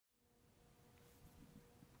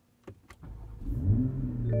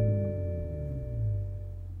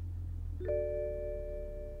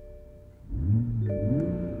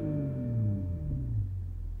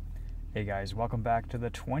Hey guys, welcome back to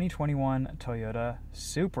the 2021 Toyota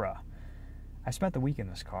Supra. I spent the week in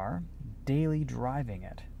this car, daily driving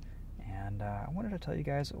it, and I wanted to tell you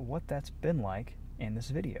guys what that's been like in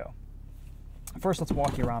this video. First, let's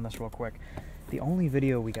walk you around this real quick. The only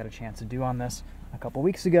video we got a chance to do on this a couple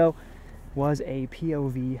weeks ago was a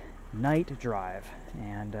POV night drive,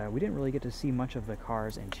 and we didn't really get to see much of the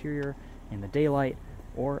car's interior in the daylight,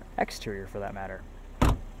 or exterior for that matter.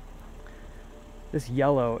 This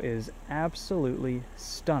yellow is absolutely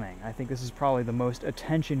stunning. I think this is probably the most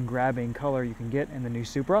attention-grabbing color you can get in the new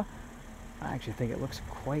Supra. I actually think it looks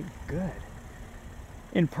quite good.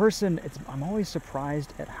 In person, I'm always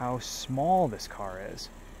surprised at how small this car is.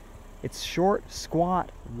 It's short,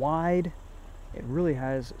 squat, wide. It really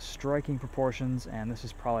has striking proportions, and this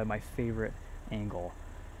is probably my favorite angle.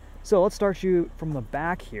 So let's start you from the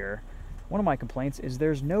back here. One of my complaints is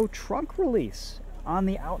there's no trunk release on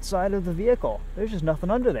the outside of the vehicle. There's just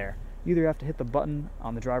nothing under there. You either have to hit the button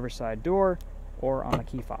on the driver's side door or on the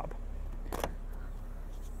key fob.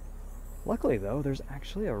 Luckily though, there's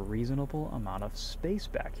actually a reasonable amount of space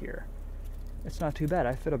back here. It's not too bad.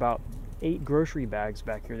 I fit about 8 grocery bags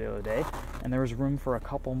back here the other day, and there was room for a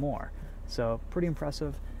couple more. So pretty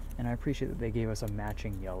impressive, and I appreciate that they gave us a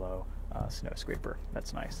matching yellow snow scraper.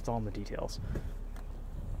 That's nice. It's all in the details.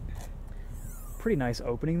 Pretty nice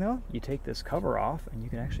opening though. You take this cover off and you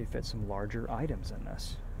can actually fit some larger items in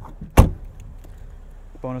this.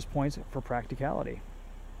 Bonus points for practicality.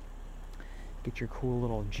 Get your cool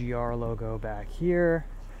little GR logo back here.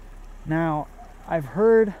 Now, I've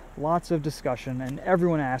heard lots of discussion, and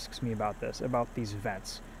everyone asks me about this, about these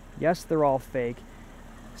vents. Yes, they're all fake.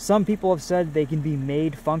 Some people have said they can be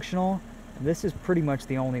made functional, and this is pretty much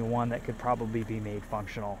the only one that could probably be made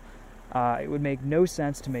functional. It would make no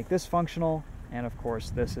sense to make this functional. And of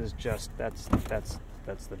course, this is just, that's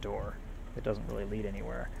the door. It doesn't really lead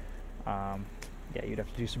anywhere. Yeah, you'd have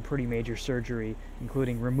to do some pretty major surgery,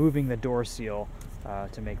 including removing the door seal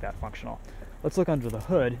to make that functional. Let's look under the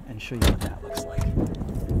hood and show you what that looks like.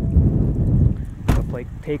 So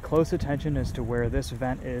pay close attention as to where this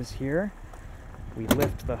vent is here. We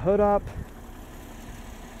lift the hood up,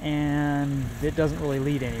 and it doesn't really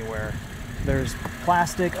lead anywhere. There's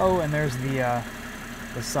plastic, and there's the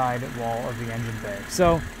side wall of the engine bay.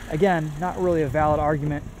 So again, not really a valid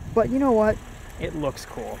argument, but you know what? It looks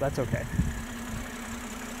cool. That's okay.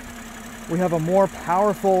 We have a more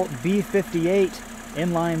powerful V58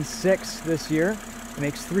 inline 6 this year. It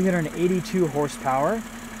makes 382 horsepower,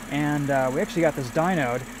 and we actually got this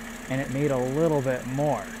dynoed, and it made a little bit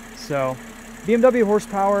more. So BMW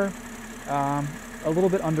horsepower, a little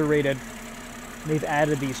bit underrated. They've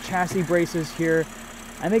added these chassis braces here.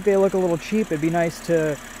 I think they look a little cheap. It'd be nice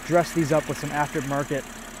to dress these up with some aftermarket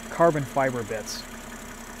carbon fiber bits.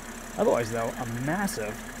 Otherwise though, a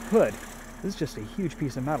massive hood. This is just a huge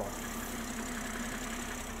piece of metal.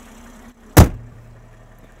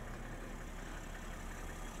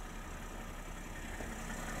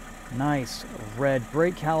 Nice red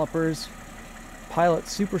brake calipers. Pilot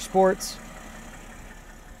Super Sports.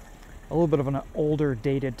 A little bit of an older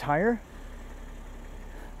dated tire.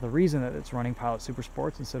 The reason that it's running Pilot Super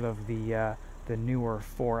Sports instead of the newer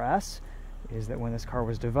 4S is that when this car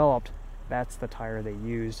was developed, that's the tire they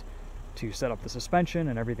used to set up the suspension,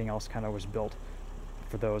 and everything else kind of was built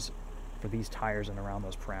for these tires and around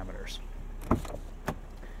those parameters.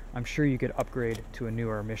 I'm sure you could upgrade to a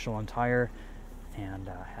newer Michelin tire and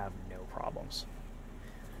have no problems.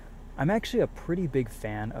 I'm actually a pretty big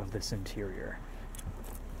fan of this interior.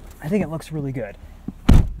 I think it looks really good.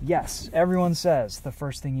 Yes, everyone says the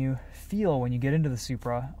first thing you feel when you get into the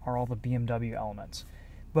Supra are all the BMW elements.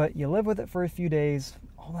 But you live with it for a few days,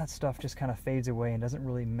 all that stuff just kind of fades away and doesn't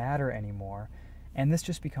really matter anymore, and this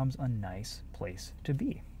just becomes a nice place to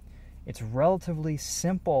be. It's relatively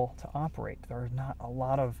simple to operate. There are not a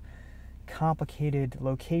lot of complicated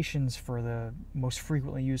locations for the most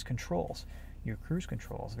frequently used controls. Your cruise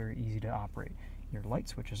control is very easy to operate. Your light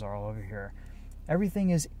switches are all over here. Everything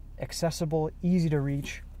is accessible, easy to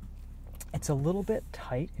reach. It's a little bit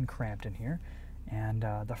tight and cramped in here, and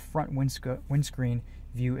the front windscreen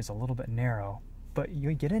view is a little bit narrow, but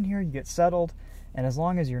you get in here, you get settled, and as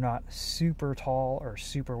long as you're not super tall or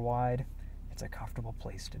super wide, it's a comfortable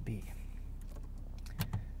place to be.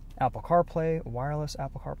 Apple CarPlay, wireless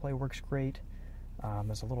Apple CarPlay works great.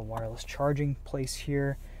 There's a little wireless charging place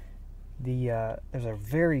here. There's a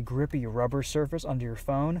very grippy rubber surface under your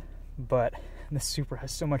phone, but the Supra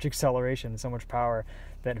has so much acceleration and so much power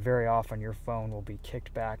that very often your phone will be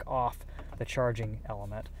kicked back off the charging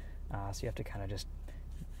element. So you have to kind of just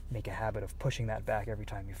make a habit of pushing that back every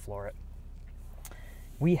time you floor it.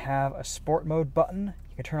 we have a sport mode button.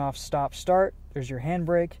 You can turn off stop start. There's your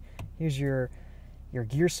handbrake. Here's your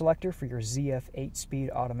gear selector for your ZF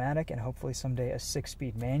 8-speed automatic, and hopefully someday a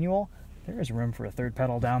 6-speed manual. There is room for a third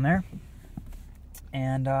pedal down there.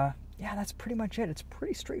 And yeah, that's pretty much it. It's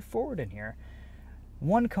pretty straightforward in here.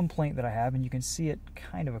 One complaint that I have, and you can see it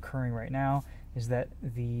kind of occurring right now, is that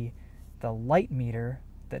the light meter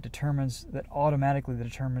that automatically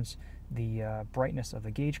determines the brightness of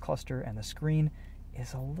the gauge cluster and the screen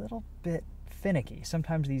is a little bit finicky.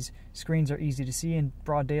 Sometimes these screens are easy to see in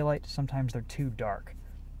broad daylight, sometimes they're too dark.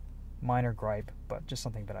 Minor gripe, but just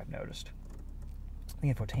something that I've noticed.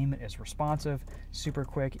 The infotainment is responsive, super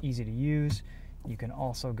quick, easy to use. You can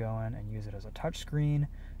also go in and use it as a touch screen,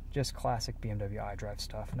 just classic BMW iDrive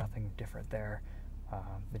stuff, nothing different there.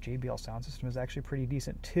 The JBL sound system is actually pretty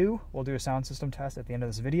decent too. We'll do a sound system test at the end of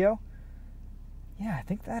this video. Yeah, I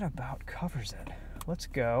think that about covers it. Let's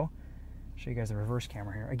go show you guys the reverse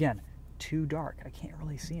camera here. Again, too dark. I can't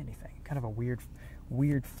really see anything. Kind of a weird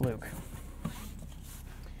fluke.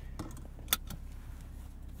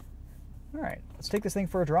 All right, let's take this thing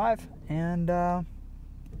for a drive and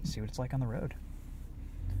see what it's like on the road.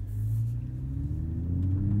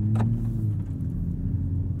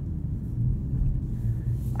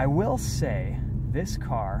 I will say this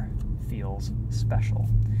car feels special.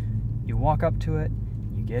 You walk up to it,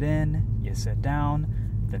 you get in, you sit down,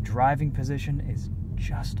 the driving position is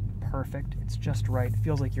just perfect, it's just right, it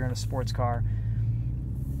feels like you're in a sports car.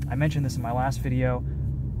 I mentioned this in my last video,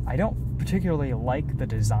 I don't particularly like the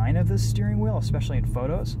design of this steering wheel, especially in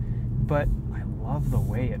photos, but I love the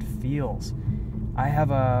way it feels. I have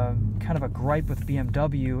a kind of a gripe with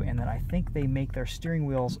BMW in that I think they make their steering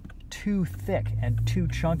wheels too thick and too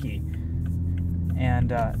chunky,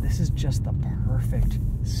 and this is just the perfect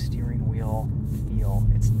steering wheel feel.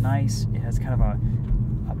 It's nice, it has kind of a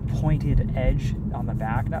pointed edge on the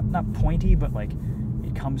back, not pointy, but like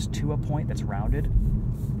it comes to a point that's rounded,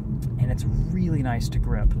 and it's really nice to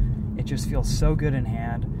grip. It just feels so good in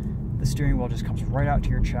hand. The steering wheel just comes right out to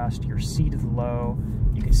your chest, your seat is low,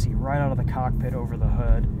 you can see right out of the cockpit over the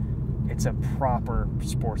hood. It's a proper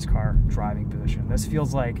sports car driving position. This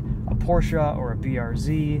feels like a Porsche or a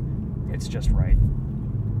BRZ. It's just right.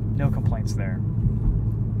 No complaints there.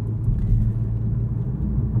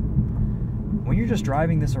 When you're just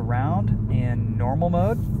driving this around in normal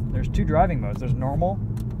mode, there's two driving modes. There's normal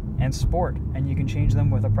and sport, and you can change them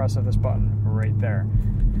with a press of this button right there.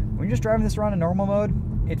 When you're just driving this around in normal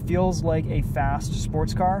mode, it feels like a fast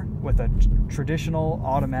sports car with a traditional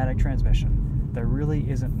automatic transmission. There really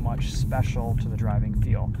isn't much special to the driving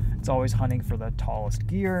feel. It's always hunting for the tallest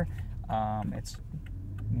gear. It's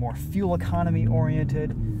more fuel economy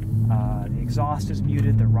oriented. The exhaust is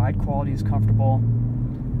muted. The ride quality is comfortable.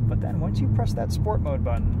 But then once you press that sport mode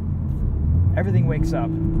button, everything wakes up.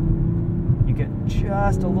 You get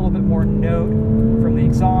just a little bit more note from the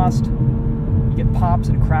exhaust. You get pops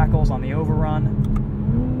and crackles on the overrun.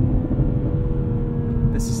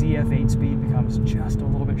 This ZF 8-speed becomes just a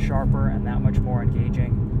little bit sharper and that much more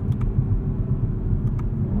engaging.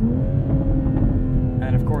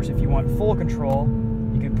 And of course, if you want full control,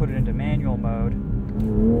 you can put it into manual mode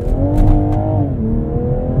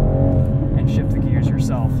and shift the gears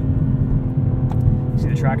yourself. You see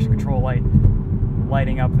the traction control light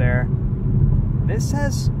lighting up there. This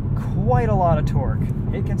has quite a lot of torque.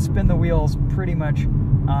 It can spin the wheels pretty much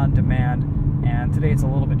on demand. And today it's a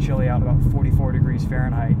little bit chilly out, about 44 degrees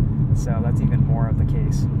Fahrenheit, so that's even more of the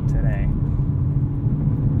case today.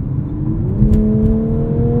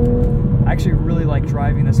 I actually really like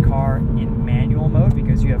driving this car in manual mode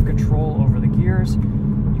because you have control over the gears.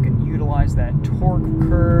 You can utilize that torque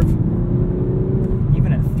curve.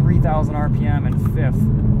 Even at 3,000 RPM and fifth,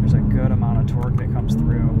 there's a good amount of torque that comes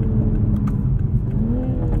through.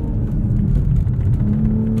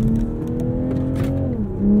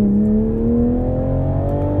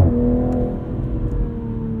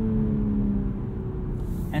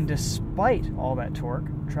 And despite all that torque,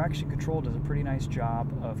 traction control does a pretty nice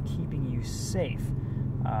job of keeping you safe.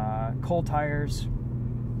 Cold tires,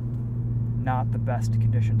 not the best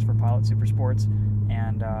conditions for Pilot Super Sports,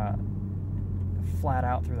 and flat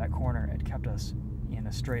out through that corner, it kept us in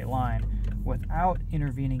a straight line without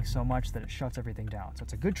intervening so much that it shuts everything down. So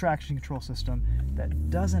it's a good traction control system that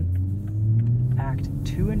doesn't act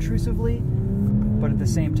too intrusively, but at the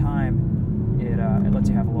same time, it lets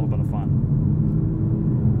you have a little bit of fun.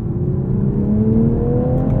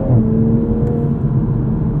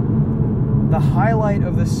 The highlight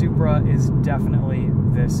of the Supra is definitely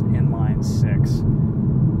this inline six.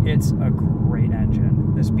 It's a great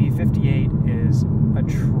engine. This B58 is a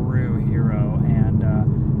true hero, and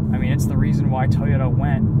I mean, it's the reason why Toyota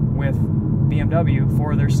went with BMW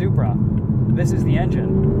for their Supra. This is the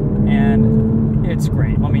engine, and it's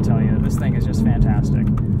great. Let me tell you, this thing is just fantastic.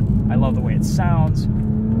 I love the way it sounds,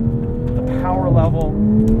 the power level.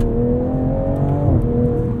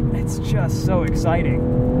 It's just so exciting.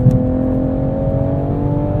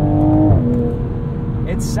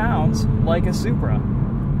 It sounds like a Supra.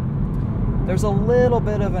 There's a little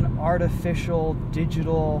bit of an artificial,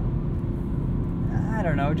 digital, I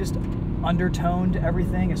don't know, just undertone to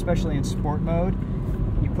everything, especially in sport mode.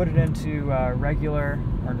 You put it into regular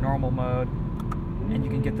or normal mode, and you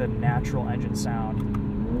can get the natural engine sound.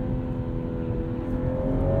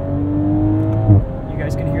 You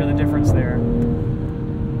guys can hear the difference there.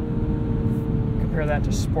 Compare that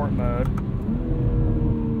to sport mode.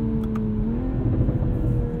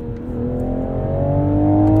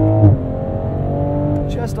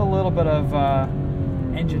 Just a little bit of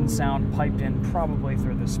engine sound piped in probably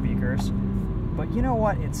through the speakers. But you know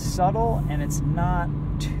what? It's subtle and it's not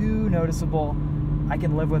too noticeable. I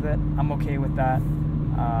can live with it. I'm okay with that.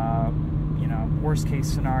 You know, worst case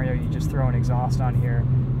scenario, you just throw an exhaust on here,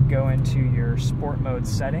 go into your sport mode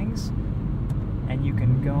settings, and you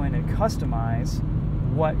can go in and customize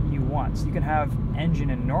what you want. So you can have engine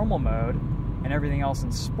in normal mode and everything else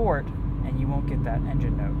in sport, and you won't get that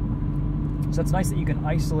engine note. So it's nice that you can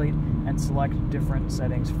isolate and select different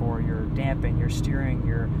settings for your damping, your steering,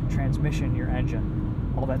 your transmission, your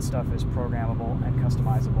engine. All that stuff is programmable and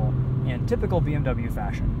customizable in typical BMW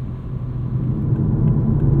fashion.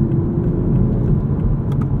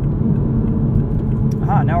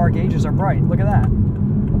 Aha, now our gauges are bright. Look at that.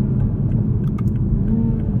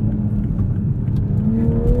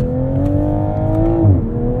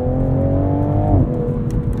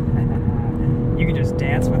 You can just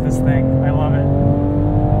dance with this thing. I love it.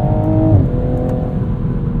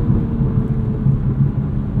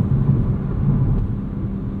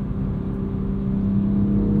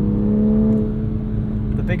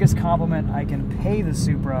 The biggest compliment I can pay the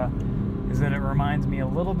Supra is that it reminds me a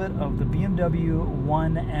little bit of the BMW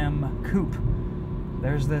 1M Coupe.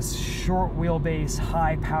 There's this short wheelbase,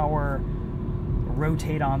 high power,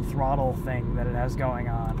 rotate on throttle thing that it has going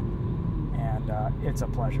on, and it's a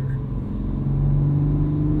pleasure.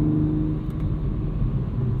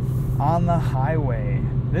 On the highway,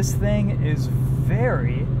 this thing is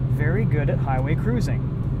very, very good at highway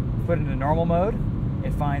cruising. Put it into normal mode,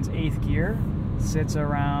 it finds 8th gear, sits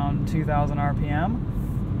around 2,000 RPM,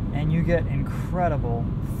 and you get incredible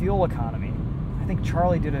fuel economy. I think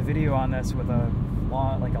Charlie did a video on this with a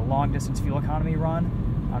long distance fuel economy run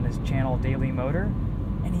on his channel Daily Motor,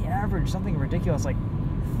 and he averaged something ridiculous like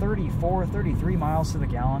 34, 33 miles to the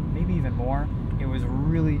gallon, maybe even more. It was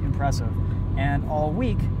really impressive. And all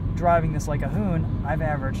week, driving this like a hoon, I've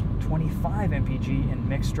averaged 25 mpg in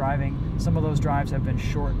mixed driving. Some of those drives have been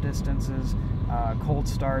short distances, cold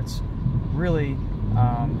starts, really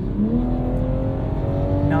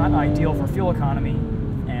not ideal for fuel economy,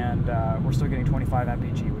 and we're still getting 25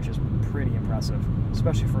 mpg, which is pretty impressive,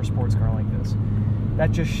 especially for a sports car like this.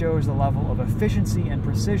 That just shows the level of efficiency and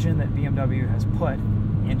precision that BMW has put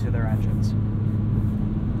into their engines.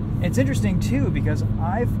 It's interesting too, because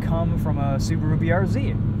I've come from a Subaru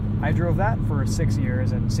BRZ. I drove that for 6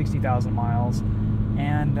 years and 60,000 miles,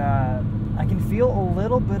 and I can feel a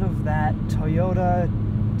little bit of that Toyota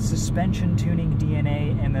suspension tuning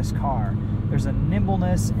DNA in this car. There's a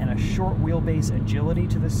nimbleness and a short wheelbase agility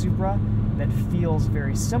to the Supra that feels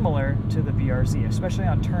very similar to the BRZ, especially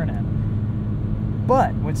on turn-in.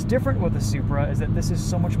 But what's different with the Supra is that this is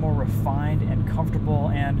so much more refined and comfortable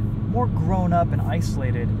and more grown up and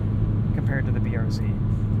isolated compared to the BRZ.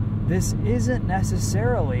 This isn't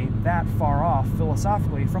necessarily that far off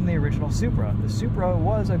philosophically from the original Supra. The Supra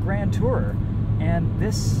was a grand tourer, and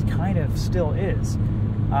this kind of still is.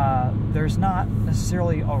 There's not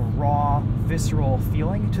necessarily a raw, visceral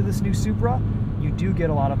feeling to this new Supra. You do get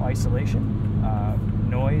a lot of isolation,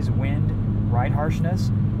 noise, wind, ride harshness,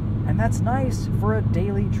 and that's nice for a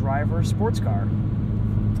daily driver sports car.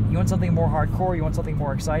 You want something more hardcore, you want something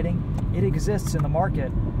more exciting, it exists in the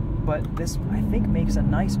market, but this, I think, makes a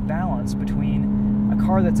nice balance between a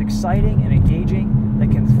car that's exciting and engaging,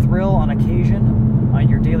 that can thrill on occasion on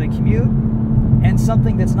your daily commute, and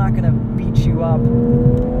something that's not going to beat you up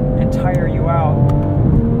and tire you out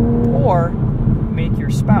or make your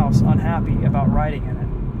spouse unhappy about riding in it.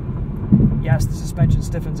 Yes, the suspension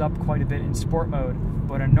stiffens up quite a bit in sport mode,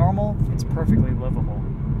 but in normal, it's perfectly livable.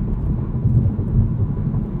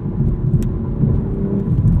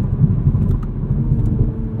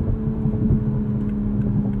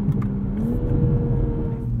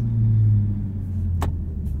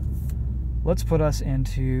 let's put us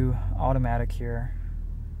into automatic here.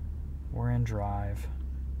 We're in drive,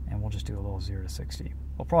 and we'll just do a little 0 to 60.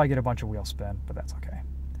 We'll probably get a bunch of wheel spin, but that's okay.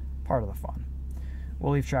 Part of the fun.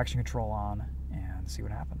 We'll leave traction control on and see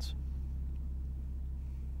what happens.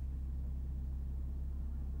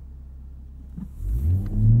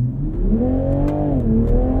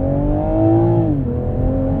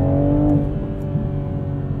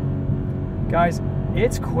 Guys,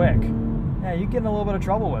 it's quick. Yeah, you get in a little bit of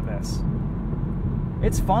trouble with this.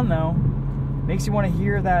 It's fun though. Makes you want to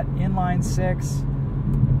hear that inline 6.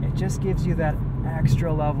 It just gives you that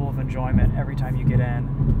extra level of enjoyment every time you get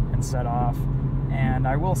in and set off. And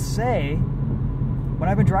I will say, when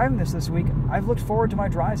I've been driving this week, I've looked forward to my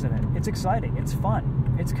drives in it. It's exciting. It's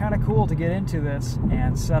fun. It's kind of cool to get into this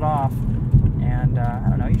and set off. And I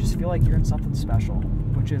don't know, you just feel like you're in something special,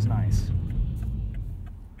 which is nice.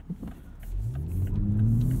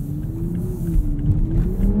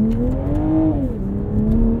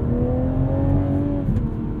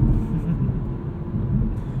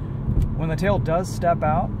 When the tail does step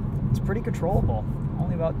out, it's pretty controllable.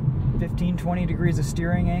 Only about 15-20 degrees of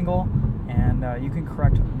steering angle, and you can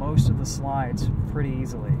correct most of the slides pretty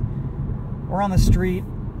easily. We're on the street.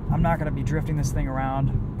 I'm not going to be drifting this thing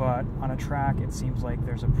around, but on a track it seems like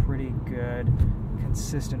there's a pretty good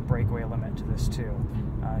consistent breakaway limit to this too.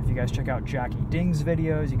 If you guys check out Jackie Ding's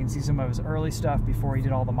videos, you can see some of his early stuff before he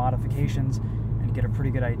did all the modifications and get a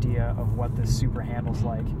pretty good idea of what this Supra handles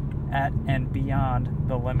like at and beyond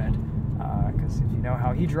the limit. Because if you know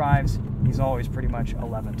how he drives, he's always pretty much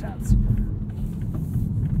 11/10ths.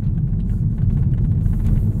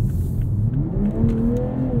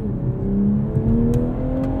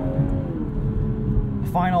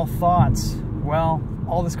 Final thoughts. Well,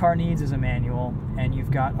 all this car needs is a manual, and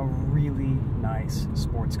you've got a really nice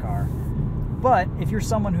sports car. But if you're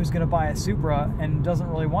someone who's going to buy a Supra and doesn't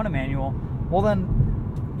really want a manual, well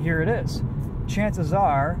then, here it is. Chances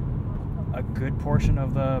are, a good portion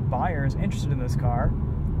of the buyers interested in this car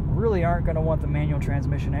really aren't going to want the manual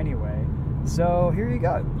transmission anyway. So here you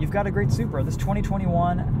go. You've got a great Supra. This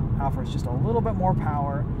 2021 offers just a little bit more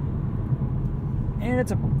power, and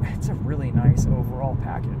it's a really nice overall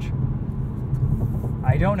package.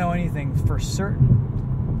 I don't know anything for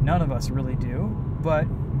certain. None of us really do, but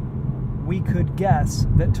we could guess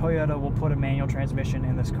that Toyota will put a manual transmission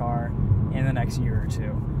in this car in the next year or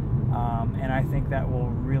two. And I think that will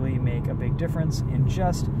really make a big difference in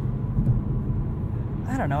just,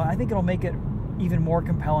 I don't know, I think it'll make it even more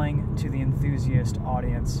compelling to the enthusiast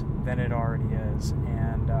audience than it already is.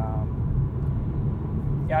 And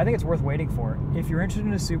yeah, I think it's worth waiting for. If you're interested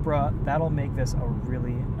in a Supra, that'll make this a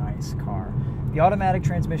really nice car. The automatic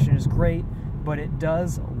transmission is great, but it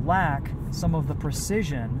does lack some of the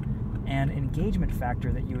precision and engagement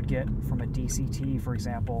factor that you would get from a DCT, for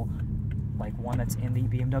example, like one that's in the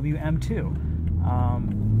BMW M2.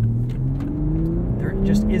 There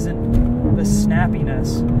just isn't the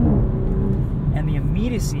snappiness and the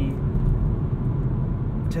immediacy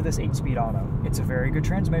to this 8-speed auto. It's a very good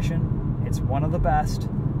transmission. It's one of the best,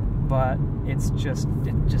 but it just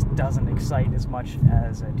doesn't excite as much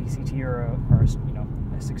as a DCT or a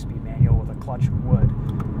 6-speed manual with a clutch would.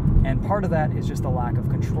 And part of that is just the lack of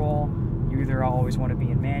control. You either always want to be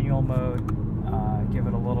in manual mode, give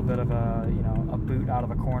it a little bit of a boot out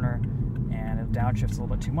of a corner, and it downshifts a little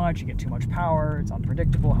bit too much. You get too much power. It's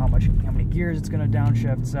unpredictable how many gears it's going to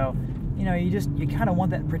downshift. So you kind of want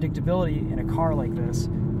that predictability in a car like this,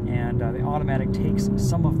 and the automatic takes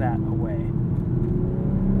some of that away.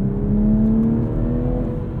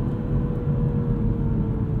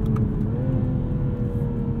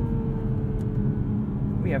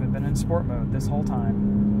 We haven't been in sport mode this whole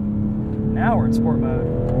time. Now we're in sport mode.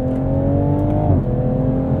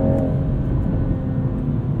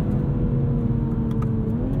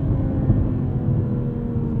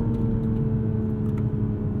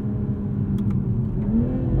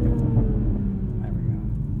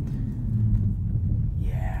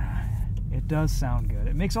 Does sound good.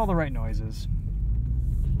 It makes all the right noises.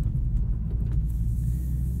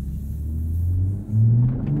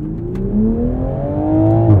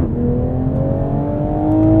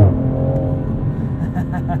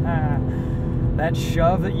 That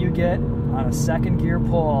shove that you get on a second gear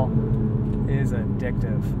pull is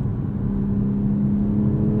addictive.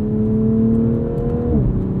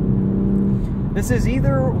 This is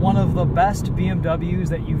either one of the best BMWs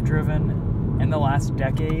that you've driven in the last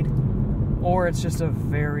decade, or it's just a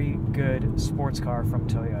very good sports car from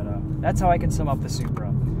Toyota. That's how I can sum up the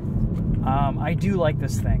Supra. I do like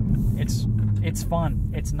this thing. It's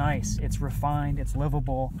fun, it's nice, it's refined, it's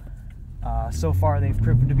livable. So far, they've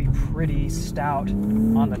proven to be pretty stout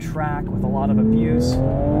on the track with a lot of abuse.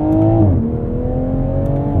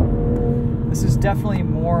 This is definitely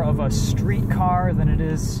more of a street car than it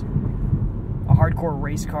is a hardcore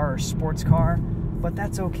race car or sports car, but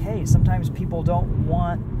that's okay. Sometimes people don't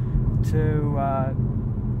want to,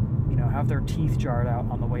 have their teeth jarred out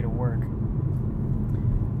on the way to work.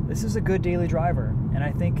 This is a good daily driver, and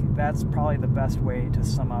I think that's probably the best way to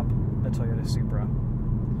sum up the Toyota Supra.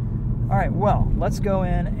 All right, well, let's go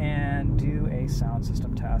in and do a sound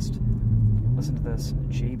system test. Listen to this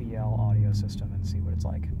JBL audio system and see what it's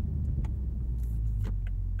like.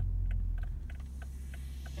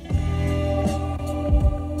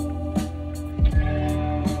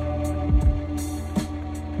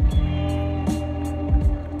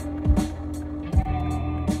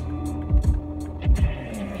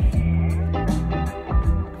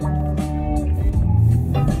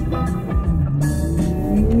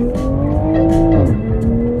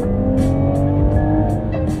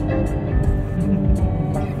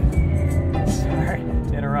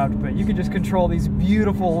 But you can just control these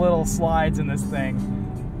beautiful little slides in this thing.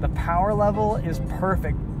 The power level is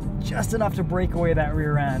perfect, just enough to break away that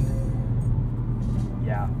rear end.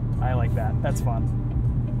 Yeah, I like that. That's fun.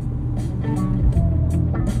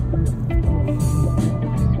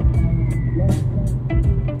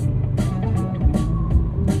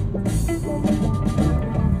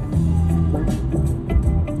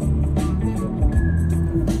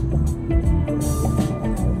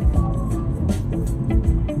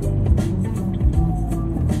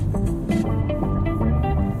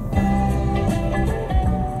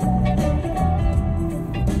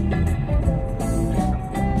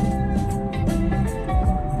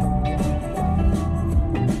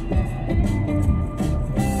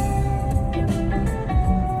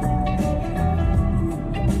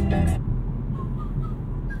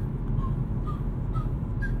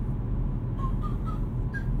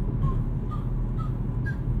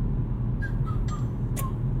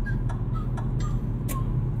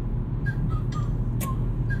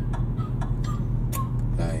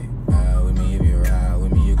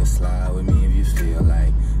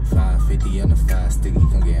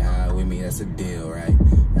 That's a deal, right?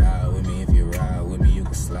 Ride with me if you ride with me. You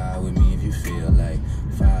can slide with me if you feel like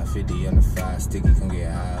 550 on the 5 sticky. Come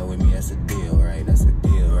get high with me. That's a deal, right? That's a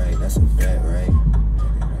deal, right? That's a bet, right?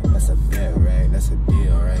 That's a bet, right? That's a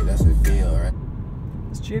deal, right? That's a deal, right?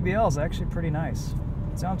 This JBL is actually pretty nice.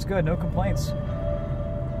 It sounds good, no complaints.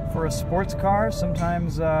 For a sports car,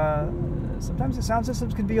 sometimes the sound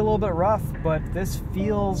systems can be a little bit rough, but this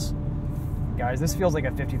feels, guys, this feels like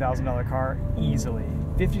a $50,000 car easily.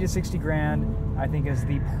 50 to 60 grand, I think, is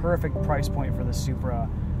the perfect price point for the Supra.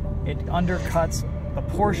 It undercuts the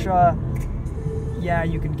Porsche. Yeah,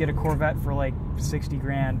 you can get a Corvette for like 60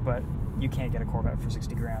 grand, but you can't get a Corvette for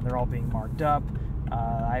 60 grand. They're all being marked up.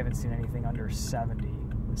 I haven't seen anything under 70.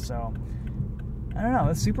 So, I don't know,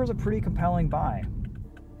 the Supra's a pretty compelling buy.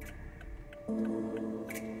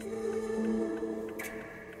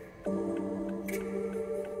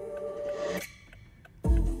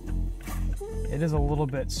 It is a little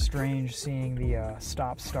bit strange seeing the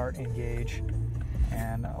stop-start engage,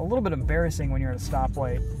 and a little bit embarrassing when you're at a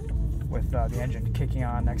stoplight with the engine kicking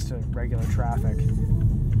on next to regular traffic.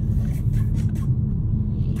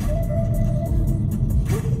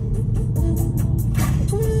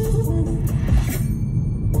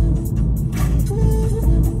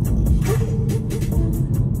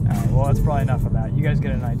 Alright, well, that's probably enough of that. You guys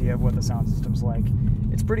get an idea of what the sound system's like.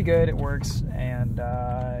 It's pretty good, it works, and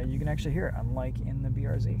you can actually hear it, unlike in the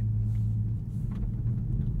BRZ.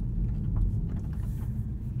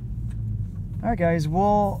 Alright guys,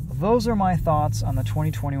 well, those are my thoughts on the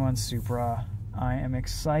 2021 Supra. I am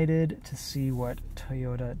excited to see what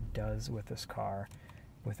Toyota does with this car,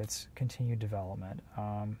 with its continued development.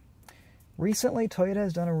 Recently, Toyota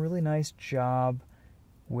has done a really nice job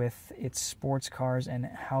with its sports cars and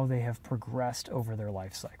how they have progressed over their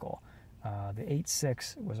life cycle. The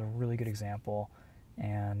 8.6 was a really good example,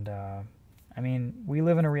 and I mean, we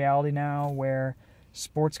live in a reality now where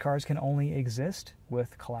sports cars can only exist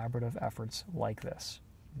with collaborative efforts like this.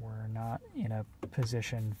 We're not in a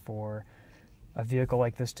position for a vehicle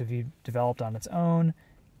like this to be developed on its own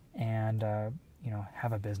and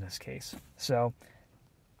have a business case. So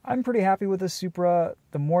I'm pretty happy with this Supra.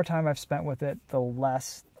 The more time I've spent with it, the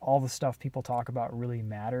less all the stuff people talk about really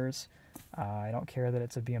matters. I don't care that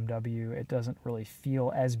it's a BMW. It doesn't really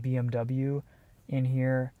feel as BMW in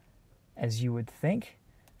here as you would think,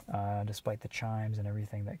 despite the chimes and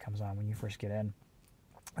everything that comes on when you first get in.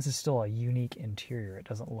 This is still a unique interior. It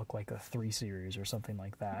doesn't look like a 3 Series or something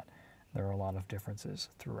like that. There are a lot of differences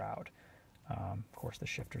throughout. Of course, the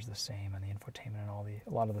shifter's the same, and the infotainment and a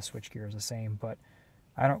lot of the switchgear is the same, but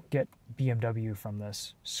I don't get BMW from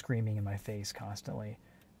this screaming in my face constantly.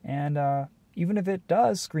 And even if it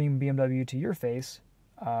does scream BMW to your face,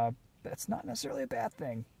 that's not necessarily a bad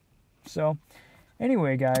thing. So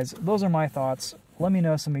anyway, guys, those are my thoughts. Let me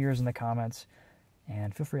know some of yours in the comments,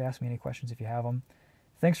 and feel free to ask me any questions if you have them.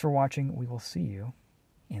 Thanks for watching. We will see you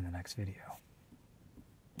in the next video.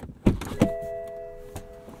 If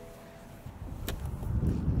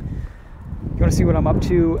you want to see what I'm up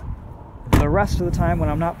to the rest of the time when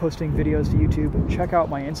I'm not posting videos to YouTube, check out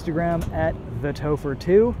my Instagram at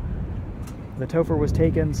TheTopher2. TheTopher was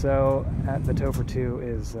taken, so at TheTopher2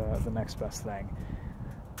 is the next best thing.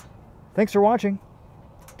 Thanks for watching.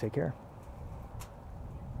 Take care.